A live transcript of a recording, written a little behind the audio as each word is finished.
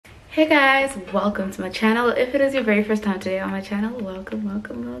Hey guys, welcome to my channel. If it is your very first time today on my channel, welcome and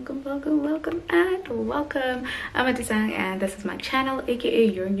welcome. I'm Adisang and this is my channel, aka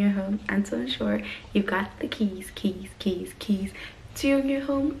you're in your home. And to ensure you've got the keys to your new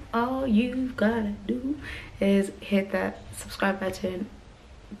home, all you've gotta do is hit that subscribe button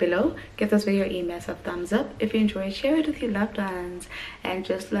below. Give this video a massive thumbs up. If you enjoy it, share it with your loved ones, and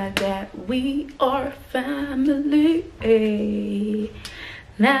just like that, we are family.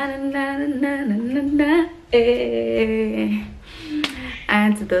 Na na na na na na na, eh.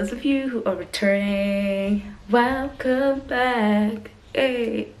 And to those of you who are returning, welcome back,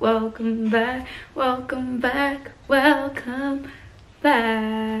 hey, welcome back, welcome back, welcome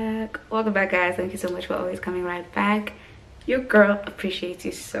back, welcome back, guys. Thank you so much for always coming right back. Your girl appreciates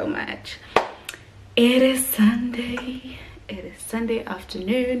you so much. It is Sunday. It is Sunday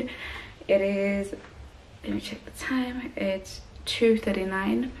afternoon. It is, let me check the time, it's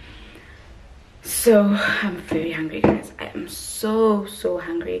 2:39. So I'm very hungry, guys. I am so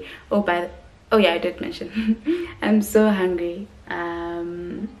hungry. Oh yeah, I did mention I'm so hungry. I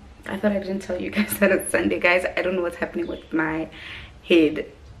thought I didn't tell you guys that it's Sunday, guys. I don't know what's happening with my head.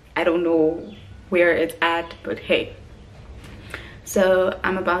 I don't know where it's at, but hey. So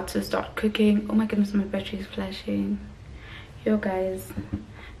I'm about to start cooking. Oh my goodness, my battery is flashing. Yo guys,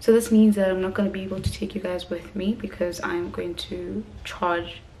 so this means that I'm not going to be able to take you guys with me because I'm going to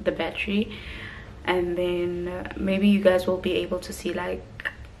charge the battery, and then maybe you guys will be able to see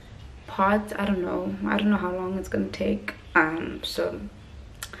like parts. I don't know how long it's going to take. So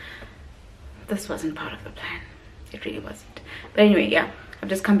this wasn't part of the plan. It really wasn't. But anyway, yeah, I've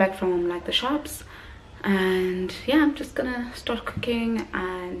just come back from like the shops, and yeah, I'm just gonna start cooking.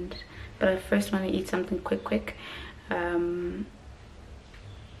 But I first want to eat something quick.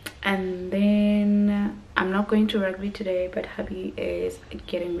 And then I'm not going to rugby today, but hubby is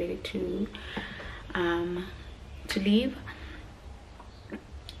getting ready to leave.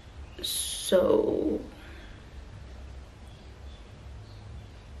 So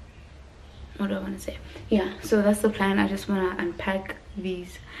what do I want to say? Yeah, so that's the plan. I just want to unpack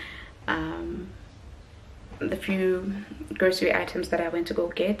these the few grocery items that I went to go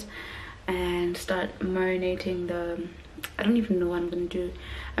get and start marinating the, I don't even know what I'm gonna do.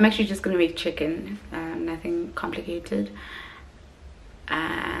 I'm actually just gonna make chicken, nothing complicated.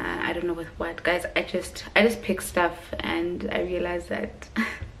 I don't know with what, guys. I just pick stuff and I realized that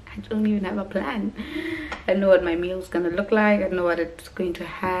I don't even have a plan. I don't know what my meal's gonna look like. I don't know what it's going to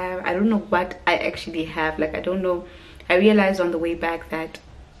have. I don't know what I actually have. Like, I don't know. I realized on the way back that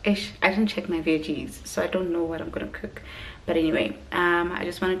I didn't check my veggies, so I don't know what I'm gonna cook. But anyway, I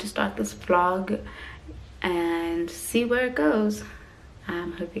just wanted to start this vlog and see where it goes.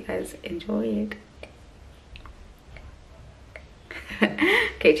 Hope you guys enjoy it.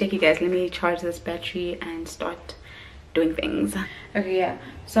 Okay, check you guys, let me charge this battery and start doing things. Okay, yeah,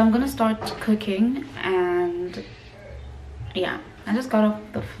 so I'm gonna start cooking. And yeah, I just got off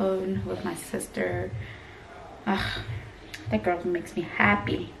the phone with my sister. Ugh, that girl makes me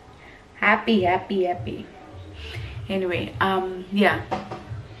happy. Anyway, yeah,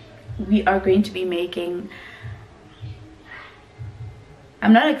 we are going to be making,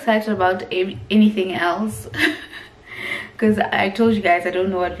 I'm not excited about anything else because I told you guys I don't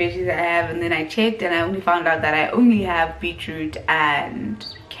know what veggies I have, and then I checked and I only found out that I only have beetroot and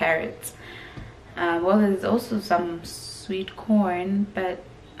carrots. Well, there's also some sweet corn, but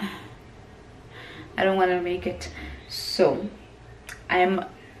I don't want to make it. So I'm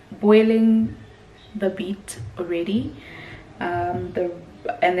boiling the beet already, and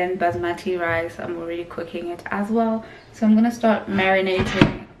then basmati rice, I'm already cooking it as well. So I'm gonna start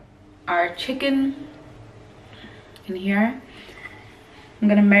marinating our chicken in here. I'm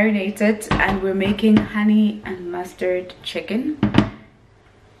gonna marinate it, and we're making honey and mustard chicken.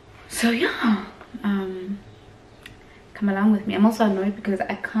 So yeah, come along with me. I'm also annoyed because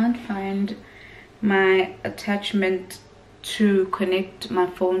I can't find my attachment to connect my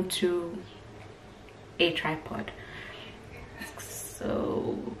phone to a tripod.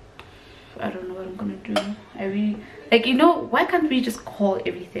 So I don't know what I'm gonna do. I really, like, you know, why can't we just call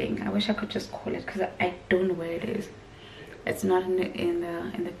everything? I wish I could just call it, because I don't know where it is. It's not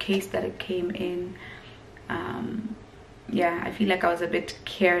in the case that it came in. Yeah, I feel like I was a bit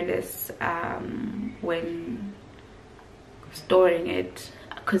careless when storing it,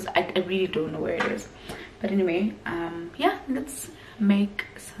 because I really don't know where it is. But anyway, yeah, let's make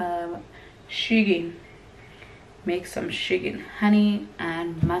some shigin. Make some shigin, honey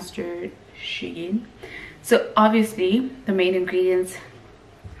and mustard shigin. So obviously the main ingredients,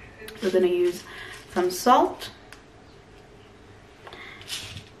 we're gonna use some salt,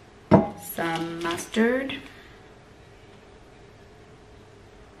 mustard.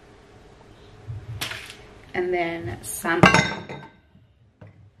 And then some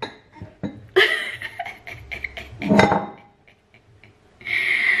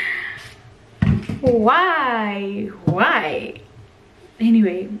why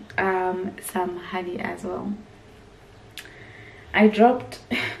anyway, some honey as well. I dropped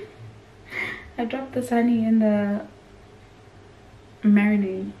this honey in the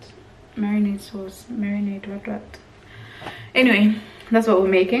marinade sauce, what. Anyway, that's what we're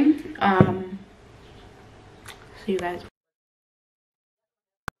making. See you guys.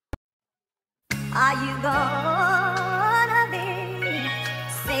 Are you gonna be?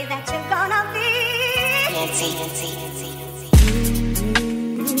 Say that you're gonna be.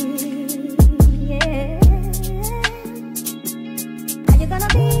 Yeah. Are you gonna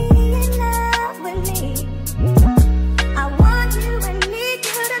be in love with me? I want you and need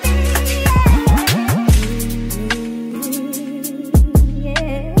you to be.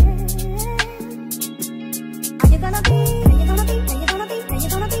 Yeah. Are you gonna be? Are you gonna be? Are you gonna be? Are you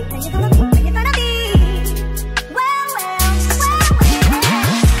gonna be? Are you gonna be? Are you gonna be? Well,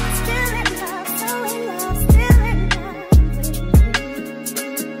 still in love, so in love, still in love with you.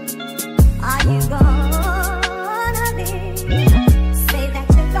 Are you gonna be? Say that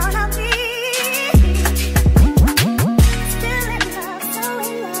you're gonna be. Still in love, so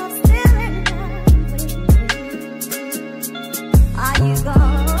in love, still in love with you. Are you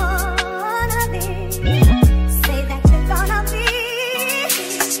gonna be? Say that you're gonna be.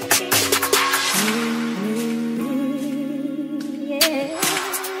 Yeah.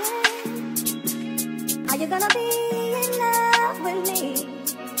 Are you gonna be in love with me?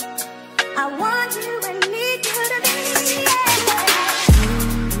 I want you and need you to be.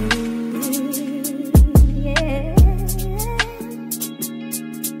 Yeah.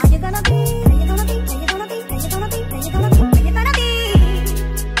 Are you gonna be? Are you gonna be? Are you gonna be? Are you gonna be? Are you gonna be? Are you gonna be?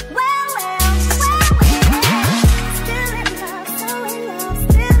 Well, still in love, so in love,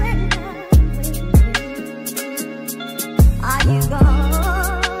 still in love with you. Are you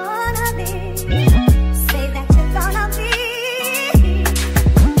gonna be? Say that you're gonna be.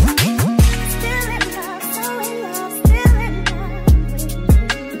 Still in love, so in love, still in love with you.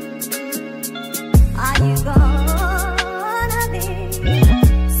 Are you gonna be?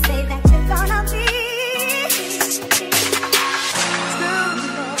 Say that you're gonna be. Still in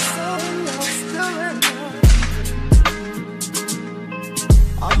love, so in love, still in love.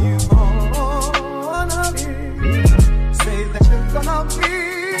 Are you gonna be? Say that you're gonna be.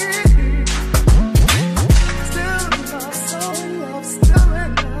 Still in love, so in love, still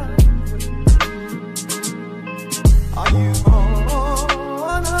in love with you. Are you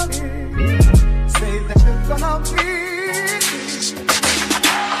gonna be? Say that you're gonna be.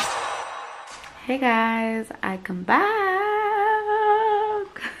 Hey guys, I come back.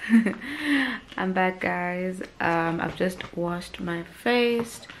 I'm back, guys. I've just washed my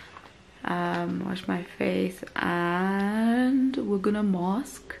face, and we're gonna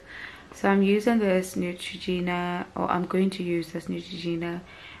mask. So I'm using this Neutrogena, or I'm going to use this Neutrogena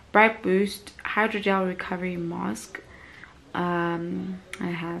Bright Boost Hydrogel Recovery Mask.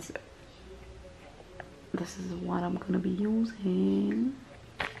 It has, this is what I'm gonna be using.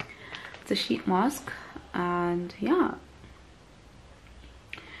 It's a sheet mask, and yeah,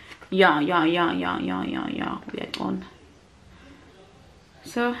 we are on.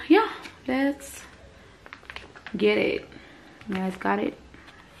 So yeah, let's get it. You guys got it?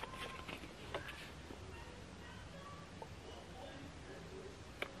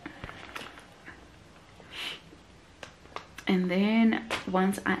 And then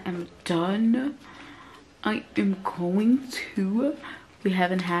once I am done, I am going to, we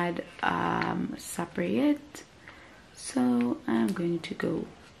haven't had supper yet, so I'm going to go.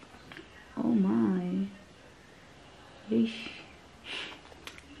 Oh my,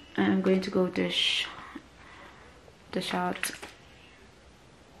 I'm going to go dish out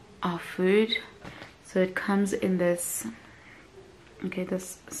our food. So it comes in this, okay,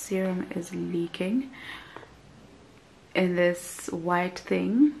 this serum is leaking in this white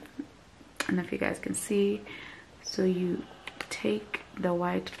thing. I don't know if you guys can see. So you take the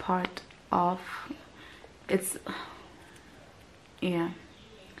white part off. It's, yeah,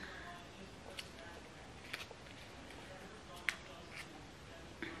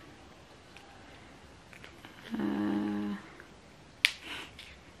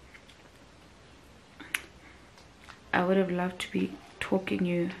 I would have loved to be talking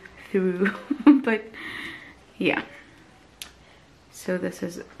you through but yeah. So this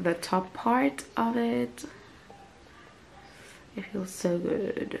is the top part of it. It feels so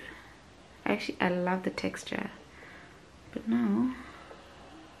good. Actually, I love the texture, but now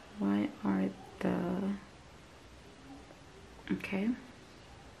why are the okay,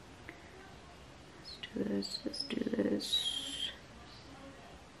 let's do this.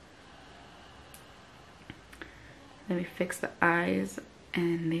 Let me fix the eyes,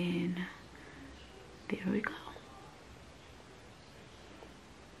 and then there we go.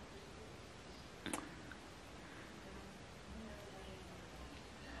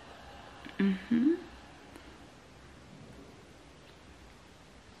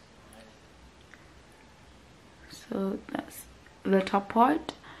 So that's the top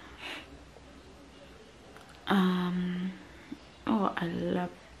part. Oh, I love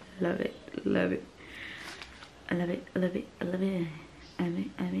it, love it, I love it, love it, I love it, I love it,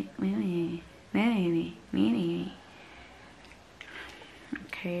 I love it.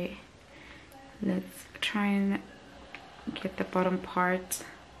 Okay, let's try and get the bottom part.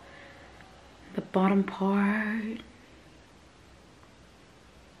 The bottom part.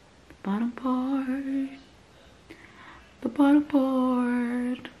 The bottom part. The bottom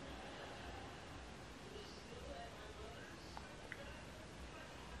part.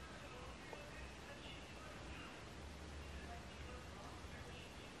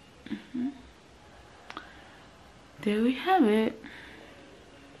 There we have it.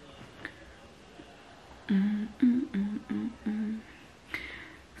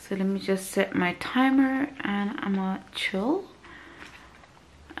 So let me just set my timer, and I'm gonna chill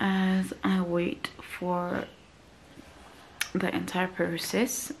as I wait for the entire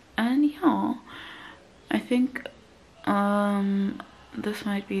process. And yeah, I think this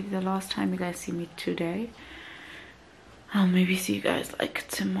might be the last time you guys see me today. I'll maybe see you guys like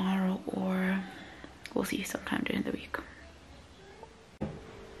tomorrow, or we'll see you sometime during the week.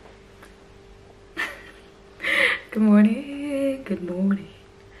 Good morning, good morning,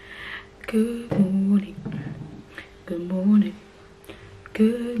 good morning, good morning,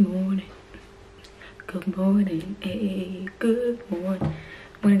 good morning, good morning, hey, good morning.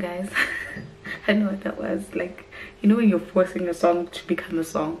 Morning, guys. I know what that was. Like, you know when you're forcing a song to become a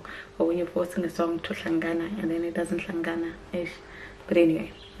song, or when you're forcing a song to hlangana and then it doesn't hlangana ish. But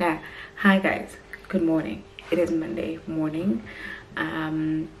anyway, yeah. Hi guys, good morning. It is Monday morning.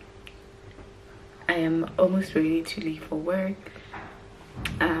 I am almost ready to leave for work.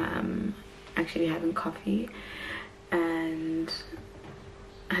 Actually having coffee, and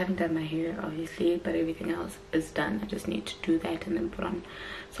I haven't done my hair obviously, but everything else is done. I just need to do that and then put on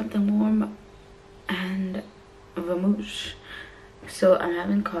something warm and vermouth. So I'm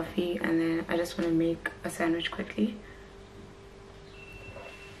having coffee, and then I just want to make a sandwich quickly.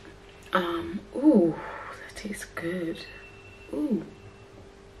 Ooh, that tastes good. Ooh.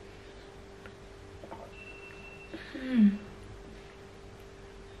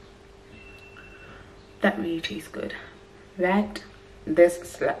 That really tastes good. This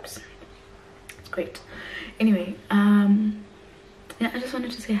slaps. It's great. Anyway, yeah, I just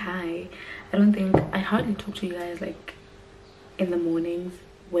wanted to say hi. I hardly talk to you guys like in the mornings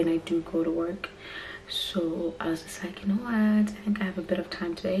when I do go to work. So I was just like, you know what, I think I have a bit of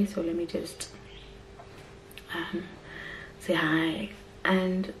time today, so let me just say hi.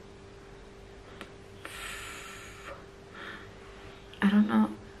 And I don't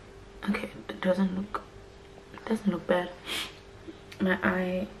know. Okay, it doesn't look bad. My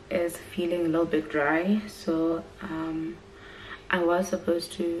eye is feeling a little bit dry, so I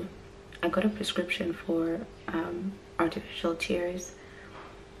got a prescription for artificial tears.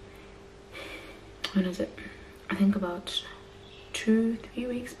 When is it? I think about 2-3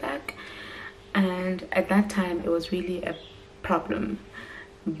 weeks back, and at that time it was really a problem.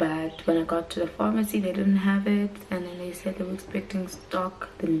 But when I got to the pharmacy, they didn't have it, and then they said they were expecting stock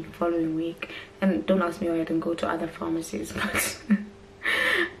the following week. And don't ask me why I didn't go to other pharmacies, but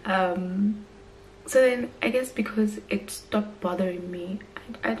so then I guess because it stopped bothering me,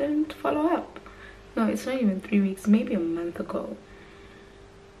 I didn't follow up. No, it's not even 3 weeks, maybe a month ago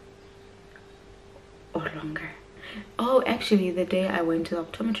or longer. Oh, actually the day I went to the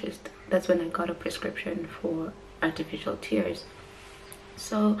optometrist, that's when I got a prescription for artificial tears.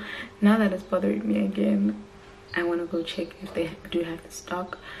 So now that it's bothering me again, I want to go check if they do have the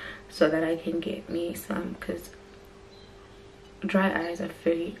stock so that I can get me some, because dry eyes are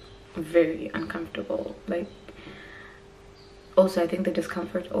very, very uncomfortable. Like, also I think the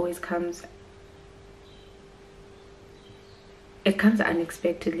discomfort always comes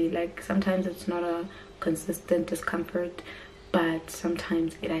unexpectedly. Like sometimes it's not a consistent discomfort, but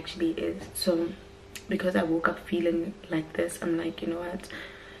sometimes it actually is. So because I woke up feeling like this, I'm like, you know what,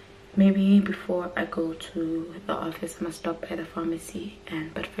 maybe before I go to the office I must stop by the pharmacy,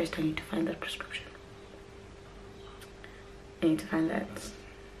 but first I need to find that prescription. I need to find that.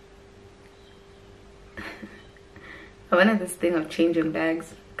 I wanted this thing of changing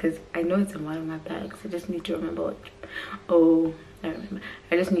bags because I know it's in one of my bags. I just need to remember which. Oh, I remember.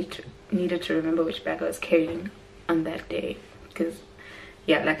 I just needed to remember which bag I was carrying on that day, because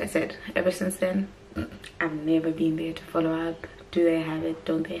yeah, like I said, ever since then I've never been there to follow up. Do they have it?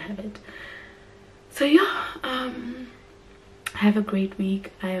 Don't they have it? So yeah, have a great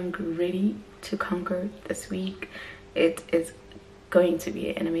week. I am ready to conquer this week. It is going to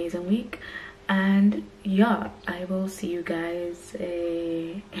be an amazing week, and yeah, I will see you guys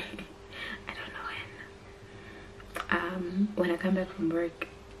I don't know when I come back from work.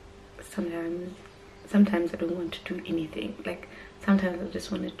 Sometimes I don't want to do anything. Like sometimes I just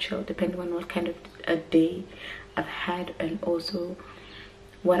want to chill, depending on what kind of a day I've had and also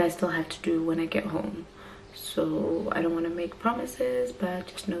what I still have to do when I get home. So I don't want to make promises, but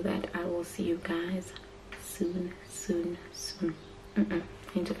just know that I will see you guys soon. I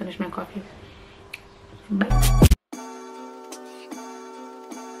need to finish my coffee. Bye.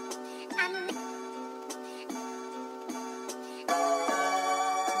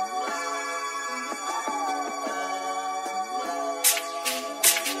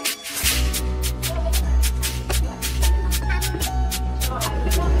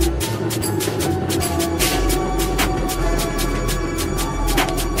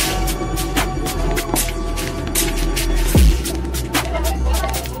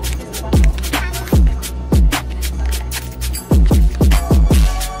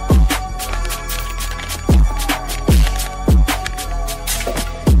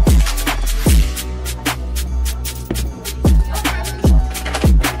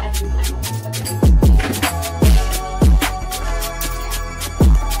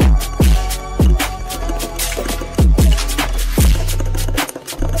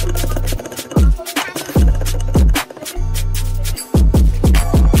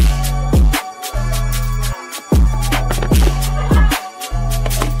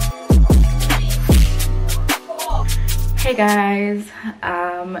 Hey guys,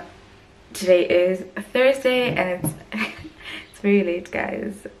 today is Thursday and it's very late,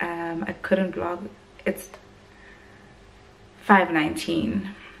 guys. I couldn't vlog. It's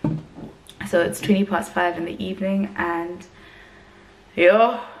 5:19, so it's 5:20 in the evening, and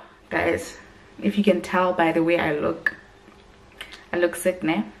yo guys, if you can tell by the way I look sick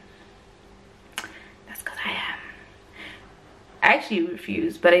now. That's because I am. I actually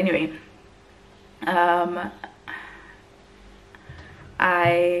refuse, but anyway,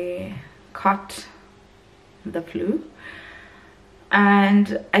 I caught the flu,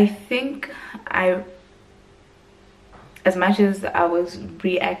 and I think as much as I was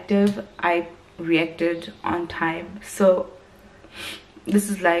reactive, I reacted on time. So this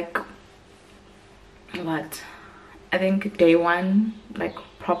is like what, I think day one, like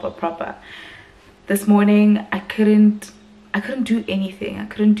proper. This morning I couldn't do anything,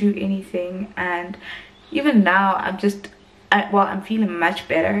 and even now I'm feeling much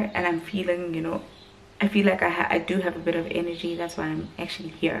better, and I'm feeling, you know, I feel like I do have a bit of energy. That's why I'm actually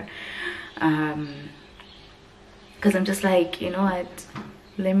here, because I'm just like, you know what,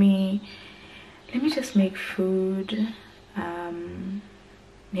 let me just make food.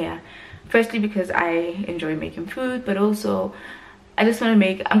 Yeah, firstly because I enjoy making food, but also I just want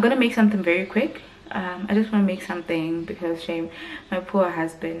to I'm gonna make something very quick. I just want to make something because shame, my poor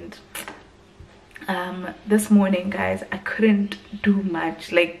husband. This morning, guys, I couldn't do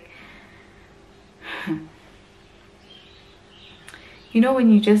much. Like, you know, when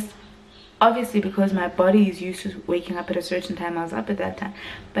you just, obviously because my body is used to waking up at a certain time, I was up at that time,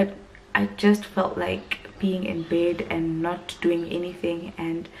 but I just felt like being in bed and not doing anything.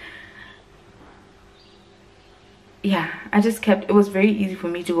 And yeah, it was very easy for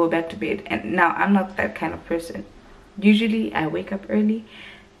me to go back to bed. And now I'm not that kind of person. Usually I wake up early,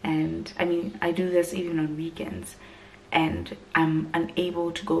 and I mean, I do this even on weekends, and I'm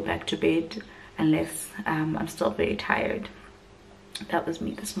unable to go back to bed unless I'm still very tired. That was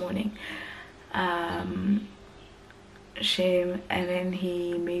me this morning. Shame. And then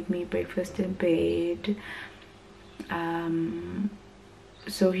he made me breakfast in bed.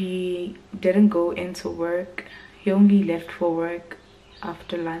 So he didn't go into work. He only left for work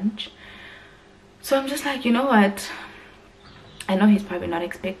after lunch. So I'm just like, you know what, I know he's probably not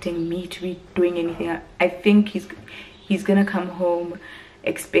expecting me to be doing anything. I think he's gonna come home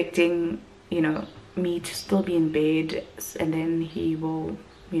expecting, you know, me to still be in bed, and then he will,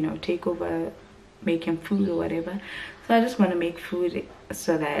 you know, take over making food or whatever. So So I just want to make food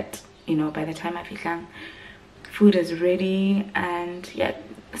so that, you know, by the time I feel food is ready. And yeah,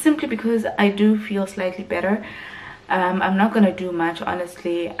 simply because I do feel slightly better. I'm not gonna do much,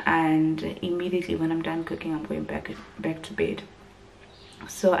 honestly, and immediately when I'm done cooking, I'm going back to bed.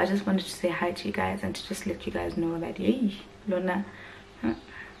 So I just wanted to say hi to you guys and to just let you guys know that, yay, Lona.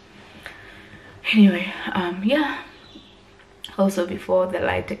 Anyway, yeah. Also, before the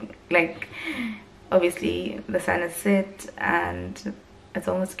light, like, obviously the sun is set and it's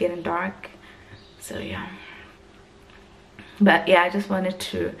almost getting dark. So yeah. But yeah, I just wanted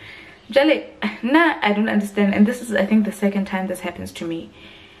to I don't understand, and this is, I think, the second time this happens to me,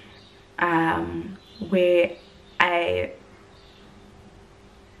 where I've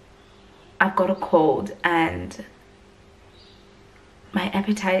got a cold and my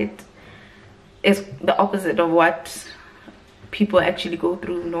appetite is the opposite of what people actually go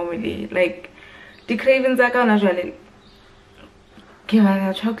through normally. Like, the cravings are kind of usually give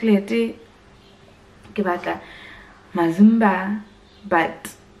a chocolate, give a mazumba,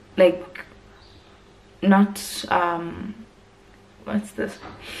 but like not what's this,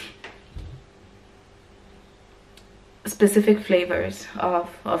 specific flavors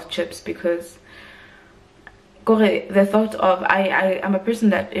of chips, because the thought of I'm a person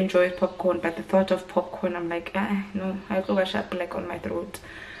that enjoys popcorn, but the thought of popcorn, I'm like, no, I go sharp like on my throat.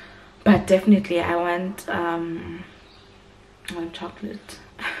 But definitely I want chocolate.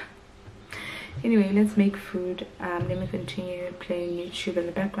 Anyway, let's make food. Let me continue playing YouTube in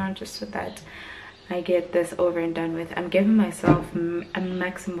the background just so that I get this over and done with. I'm giving myself a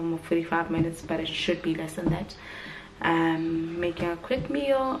maximum of 45 minutes, but it should be less than that. Making a quick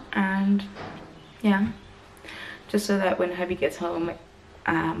meal, and yeah, just so that when hubby gets home,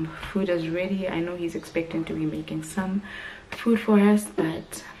 food is ready. I know he's expecting to be making some food for us,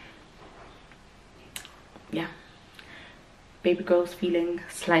 but yeah, baby girl's feeling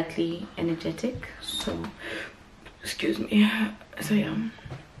slightly energetic, so excuse me. So yeah,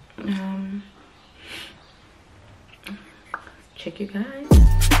 check you guys.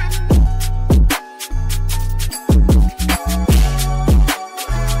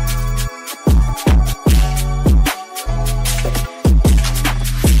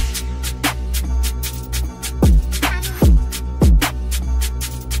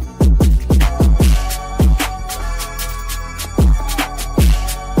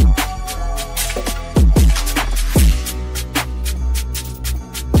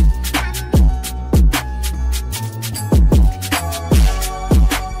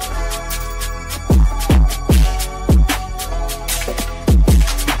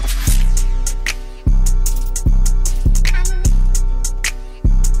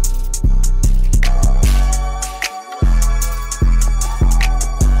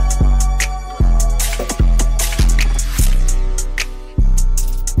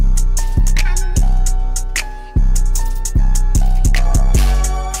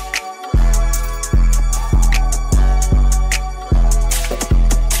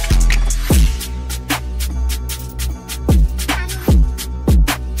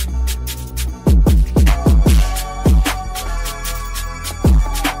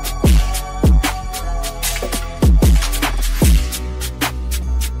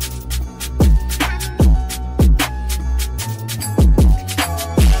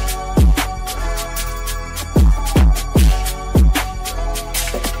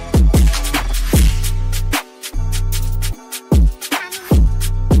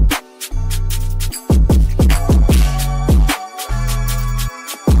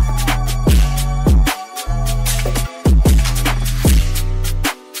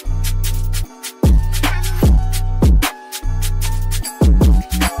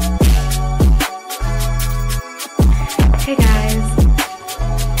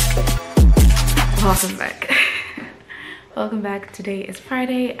 Welcome back. Welcome back. Today is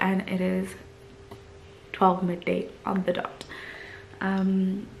Friday and it is 12 midday on the dot.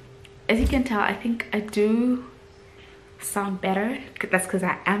 As you can tell, I think I do sound better. That's because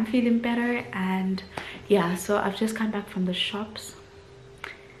I am feeling better. And yeah, so I've just come back from the shops.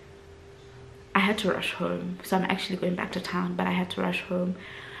 I had to rush home, so I'm actually going back to town, but I had to rush home.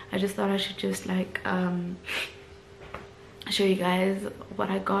 I just thought I should just like show you guys what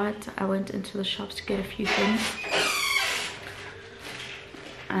I got. I went into the shops to get a few things,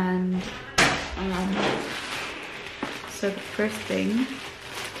 and so the first thing,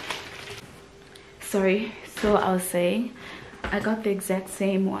 sorry, so I was saying I got the exact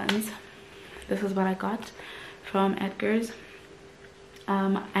same ones. This is what I got from Edgar's.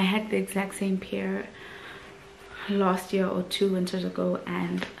 I had the exact same pair last year or 2 winters ago,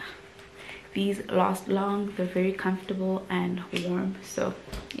 and these last long. They're very comfortable and warm, so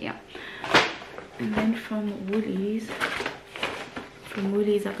yeah. And then from Woolies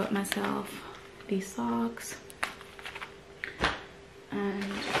I got myself these socks and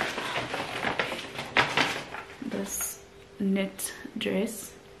this knit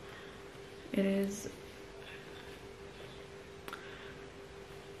dress. It is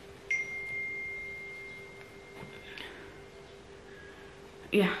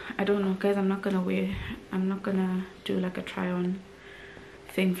yeah, I don't know guys, I'm not gonna do like a try on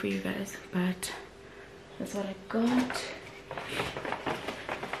thing for you guys, but that's what I got.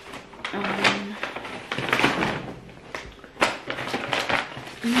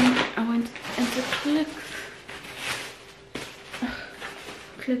 I went into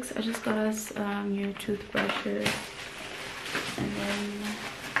Clicks. I just got us new toothbrushes, and then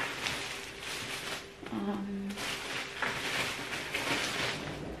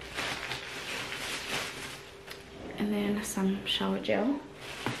some shower gel.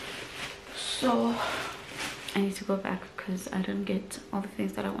 So I need to go back because I didn't get all the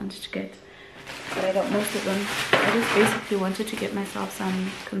things that I wanted to get, but I got most of them. I just basically wanted to get myself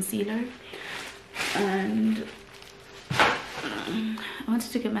some concealer, and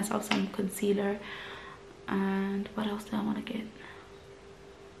what else do I want to get?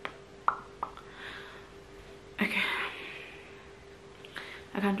 Okay,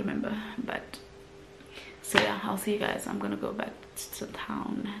 I can't remember, but so yeah, I'll see you guys. I'm gonna go back to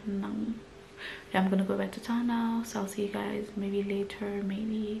town now. Yeah, I'm gonna go back to town now, so I'll see you guys maybe later,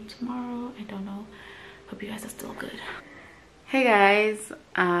 maybe tomorrow, I don't know. Hope you guys are still good. Hey guys,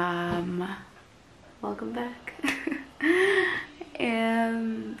 welcome back.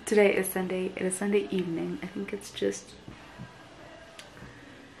 Today is Sunday. It is Sunday evening. I think it is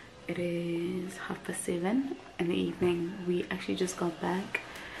 7:30 in the evening. We actually just got back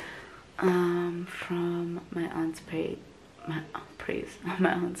from my aunt's place,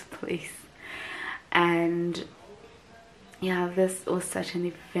 and yeah, this was such an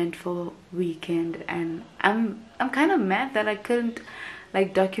eventful weekend, and I'm kind of mad that I couldn't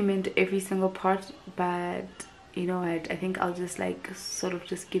like document every single part, but you know what, I think I'll just like sort of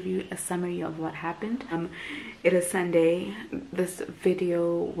just give you a summary of what happened. It is Sunday. This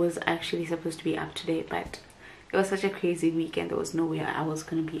video was actually supposed to be up today, but it was such a crazy weekend. There was no way I was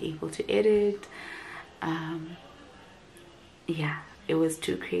gonna be able to edit. Yeah, it was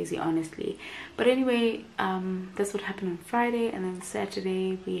too crazy, honestly. But anyway, that's what happened on Friday, and then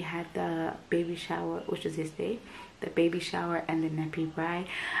Saturday we had the baby shower, which was yesterday. The baby shower and the nappy bride.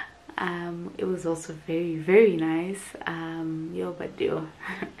 It was also very, very nice.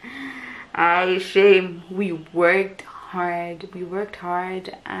 But shame, we worked hard,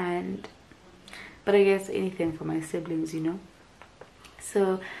 but I guess anything for my siblings, you know.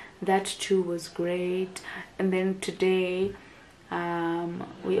 So that too was great. And then today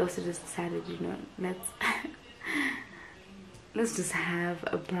we also just decided, you know, let's just have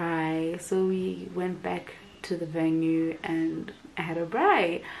a braai. So we went back to the venue and I had a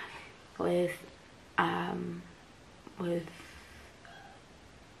braai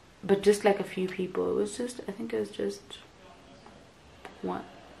but just like a few people. It was just, I think it was just one.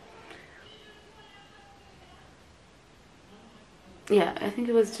 Yeah, I think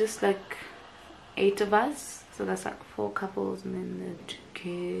it was just like 8 of us, so that's like 4 couples and then the 2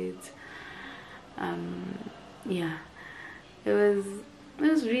 kids. Yeah, it was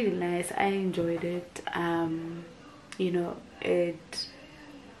really nice. I enjoyed it. You know,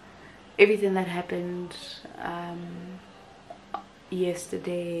 everything that happened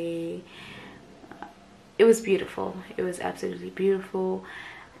yesterday, it was beautiful. It was absolutely beautiful,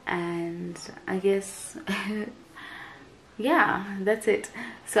 and I guess yeah, that's it.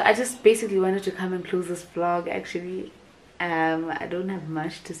 So I just basically wanted to come and close this vlog. Actually, I don't have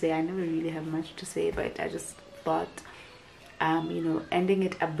much to say. I never really have much to say, but I just thought, you know, ending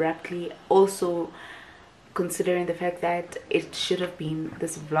it abruptly, also considering the fact that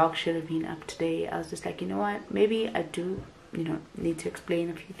this vlog should have been up today, I was just like, you know what, maybe I do, you know, need to explain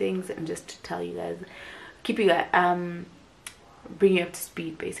a few things and just to tell you guys, keep you guys, bring you up to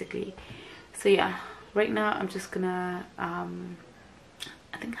speed basically. So yeah, right now I'm just gonna I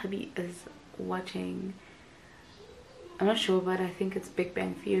think hubby is watching, I'm not sure, but I think it's Big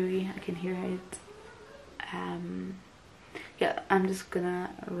Bang Theory. I can hear it. Yeah, I'm just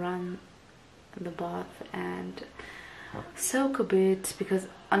gonna run the bath and soak a bit, because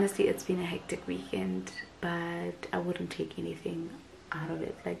honestly it's been a hectic weekend, but I wouldn't take anything out of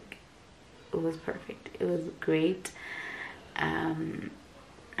it. Like, it was perfect, it was great. And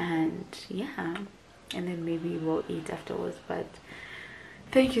yeah, and then maybe we'll eat afterwards, but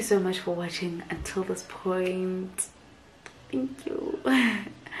thank you so much for watching until this point. Thank you.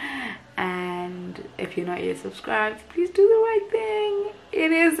 And if you're not yet subscribed, please do the right thing.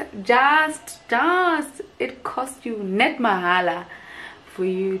 It is just it costs you net mahala for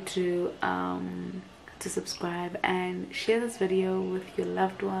you to subscribe and share this video with your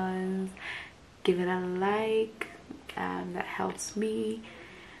loved ones. Give it a like, that helps me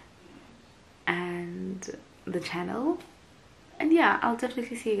and the channel. And yeah, I'll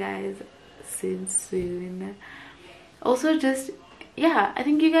definitely see you guys soon. Also, just yeah, I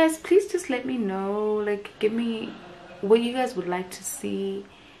think you guys, please just let me know, like, give me what you guys would like to see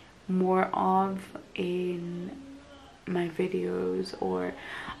more of in my videos or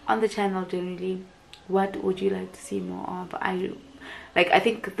on the channel generally. What would you like to see more of? I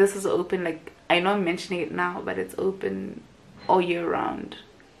think this is open, like, I know I'm mentioning it now, but it's open all year round.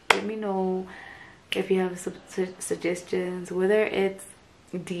 Let me know if you have some suggestions, whether it's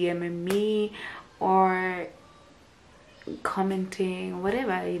DMing me or commenting,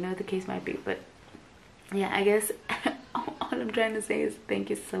 whatever, you know, the case might be. But yeah, I guess all I'm trying to say is thank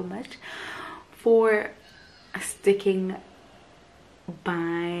you so much for sticking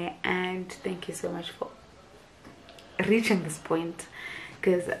by, and thank you so much for reaching this point,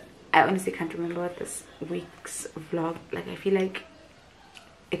 because I honestly can't remember this week's vlog. Like, I feel like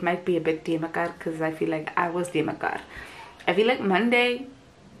it might be a bit demakar, because I feel like I was demakar. I feel like Monday,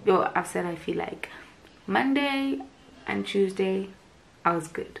 I've said I feel like Monday and Tuesday I was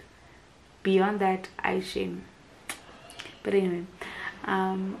good. Beyond that, I shame. But anyway,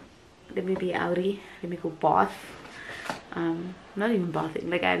 let me be outie, let me go bath. Not even bathing,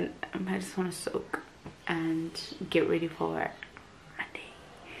 like I just want to soak and get ready for Monday.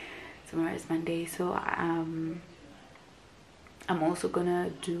 Tomorrow is Monday, so I'm also gonna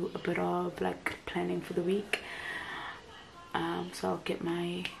do a bit of like planning for the week. So I'll get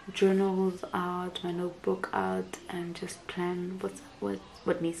my journals out, my notebook out, and just plan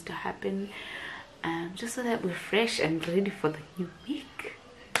what needs to happen, just so that we're fresh and ready for the new week.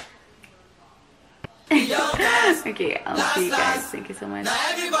 Okay, I'll see you guys. Thank you so much. Now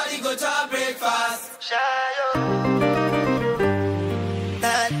everybody go to breakfast.